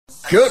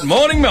Good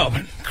morning,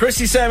 Melbourne.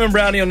 Chrissy, Sam and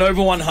Brownie on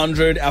Nova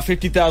 100. Our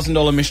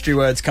 $50,000 mystery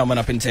words coming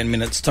up in 10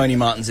 minutes. Tony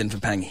Martin's in for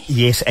Pangy.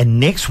 Yes, and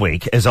next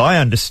week, as I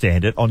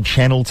understand it, on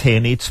Channel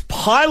 10, it's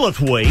Pilot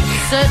Week.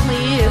 Certainly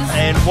is.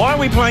 And why are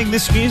we playing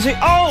this music?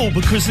 Oh,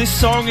 because this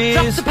song is...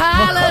 Drop the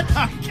pilot.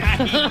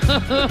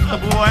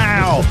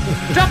 Wow.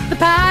 Drop the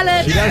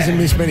pilot. She doesn't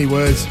miss many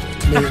words,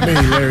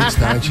 many lyrics,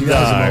 don't she?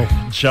 Does them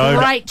all. Joan,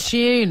 Great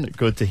tune.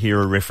 good to hear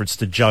a reference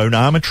to Joan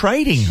Armour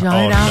Trading.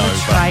 Joan Armour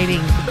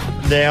Trading.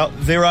 Now,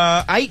 there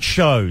are 8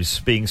 shows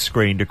being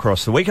screened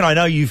across the week, and I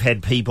know you've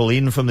had people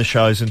in from the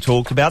shows and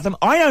talked about them.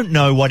 I don't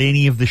know what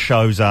any of the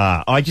shows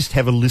are. I just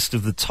have a list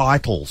of the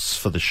titles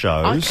for the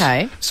shows.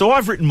 Okay. So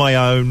I've written my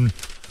own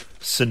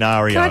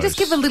scenarios. Can I just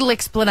give a little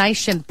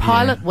explanation?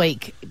 Pilot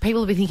Week,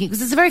 people will be thinking,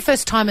 because it's the very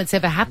first time it's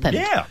ever happened.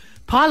 Yeah.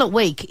 Pilot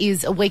Week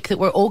is a week that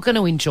we're all going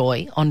to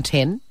enjoy on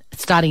 10,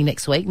 starting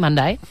next week,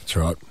 Monday, That's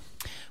right.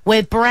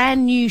 where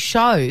brand new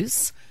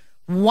shows,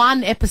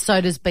 one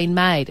episode has been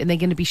made and they're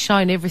going to be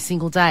shown every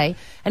single day,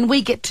 and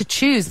we get to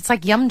choose. It's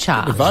like Yum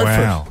Cha. To vote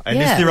Wow. for it. And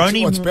Yeah. is there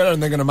only... What's better,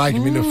 and they're going to make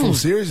them into full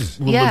series.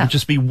 Will Yeah. there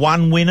just be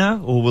one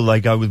winner, or will they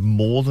go with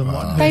more than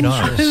one? Who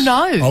knows? Who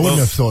knows? I wouldn't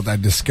have thought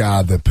they'd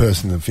discard the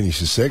person that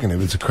finishes second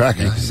if it's a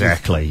cracker.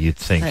 Exactly, you'd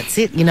think. That's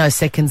it. You know,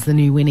 second's the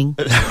new winning.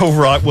 All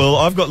right, well,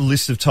 I've got a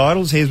list of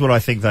titles. Here's what I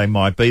think they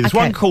might be. There's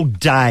Okay. one called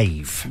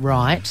Dave.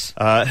 Right.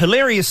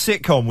 Hilarious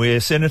sitcom where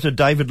Senator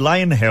David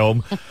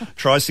Leyonhjelm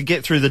tries to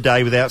get through the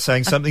day without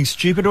saying something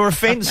stupid or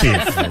offensive.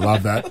 I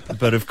love that.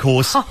 But, of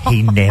course,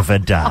 he never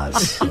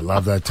does. I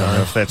love that,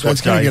 Tone. If that's So what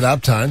it's going to Dave- get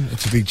up, Tone.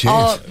 It's a big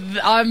chance. Oh,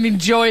 I'm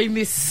enjoying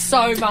this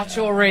so much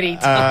already,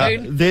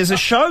 Tone. There's a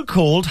show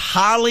called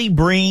Harley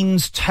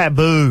Breen's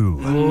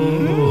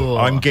Taboo.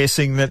 I'm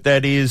guessing that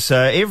is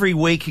every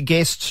week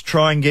guests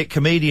try and get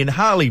comedian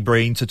Harley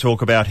Breen to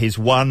talk about his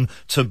one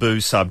taboo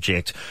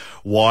subject,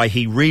 why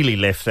he really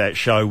left that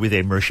show with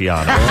Em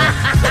Rusciano.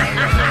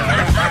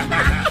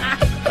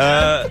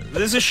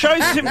 There's a show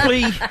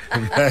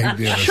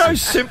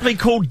simply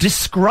called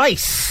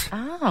Disgrace.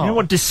 Oh. You know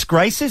what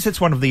Disgrace is?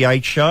 It's one of the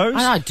 8 shows.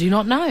 I do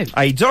not know.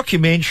 A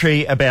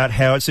documentary about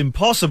how it's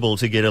impossible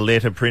to get a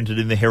letter printed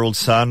in the Herald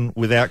Sun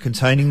without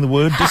containing the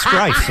word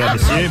disgrace, I'm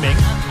assuming.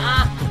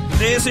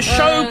 There's a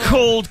show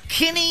called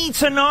Kinney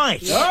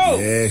Tonight.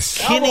 Yes.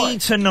 Kinney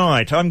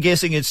Tonight. I'm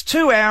guessing it's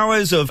 2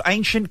 hours of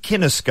ancient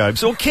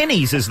kinescopes, or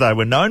kinnies as they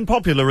were known,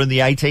 popular in the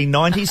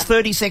 1890s,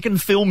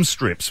 30-second film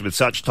strips with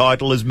such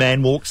title as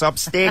Man Walks Up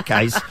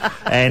Staircase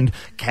and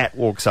Cat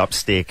Walks Up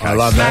Staircase. I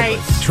love that. Mate,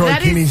 Troy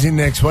that Kinney's in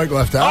next week. We'll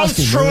have to Oh, ask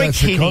him. Troy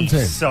That's the Kinney.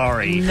 content.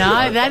 Sorry.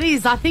 No, that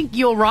is, I think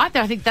you're right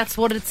there. I think that's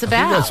what it's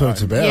about. That's what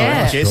it's about.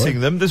 Yeah. Right, Guessing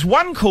them. There's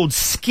one called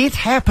Skit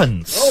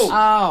Happens.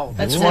 Oh,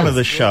 That's one of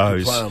the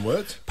shows. Play on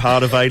words.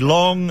 Part of a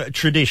long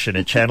tradition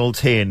at Channel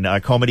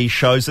 10, comedy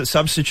shows that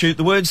substitute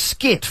the word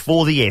skit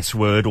for the S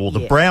word, or the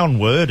brown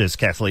word, as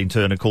Kathleen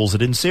Turner calls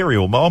it in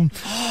Serial Mom.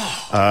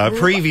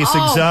 Previous Oh,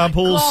 my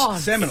examples God.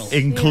 Seminal.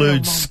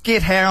 include Serial Mom.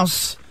 Skit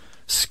House,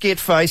 Skit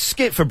Face,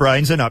 Skit for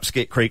Brains, and Up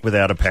Skit Creek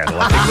Without a Paddle.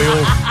 I think we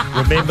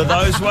all remember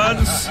those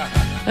ones.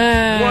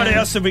 What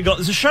else have we got?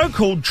 There's a show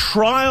called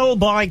Trial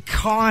by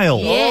Kyle.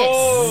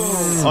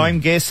 Yes. I'm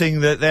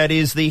guessing that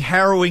is the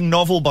harrowing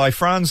novel by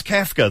Franz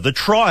Kafka, The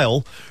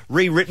Trial,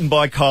 rewritten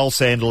by Kyle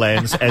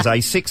Sandilands as a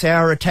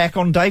 6-hour attack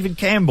on David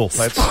Campbell.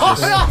 That's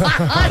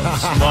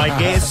my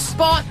guess.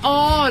 Spot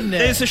on.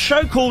 There's a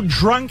show called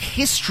Drunk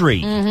History.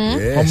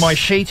 Yes. On my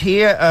sheet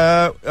here,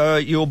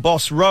 your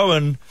boss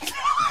Rowan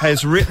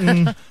has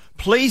written...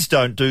 Please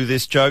don't do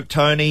this joke,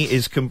 Tony,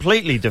 is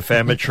completely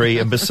defamatory,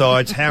 and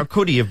besides, how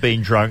could he have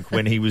been drunk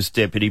when he was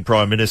Deputy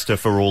Prime Minister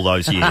for all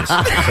those years?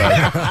 So,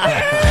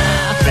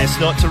 best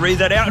not to read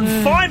that out.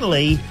 And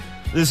finally,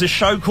 there's a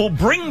show called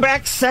Bring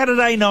Back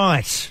Saturday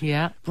Night.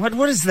 Yeah.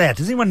 What is that?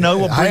 Does anyone know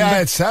what Bring Hey,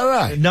 Back... it's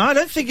Saturday. No, I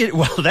don't think it...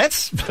 Well,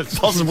 that's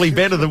possibly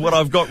better than what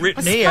I've got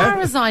written As here. far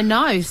as I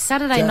know,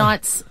 Saturday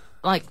night's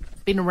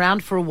been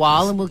around for a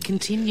while and will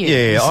continue.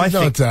 Yeah, I It's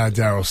think... not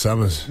Daryl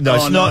Summers. No,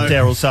 it's Oh, not no.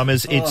 Daryl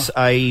Summers. It's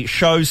a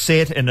show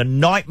set in a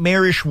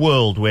nightmarish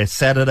world where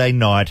Saturday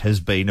night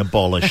has been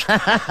abolished.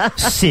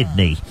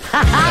 Sydney.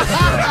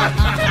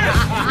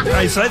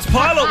 Hey, so that's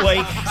Pilot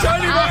Week.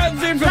 Tony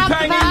Martin's in for Drop the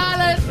Pangy.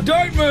 pilot.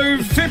 Don't move.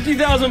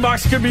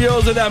 $50,000 could be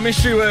yours with our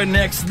mystery word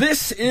next.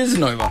 This is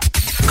Nova.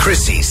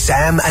 Chrissy,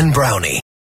 Sam and Brownie.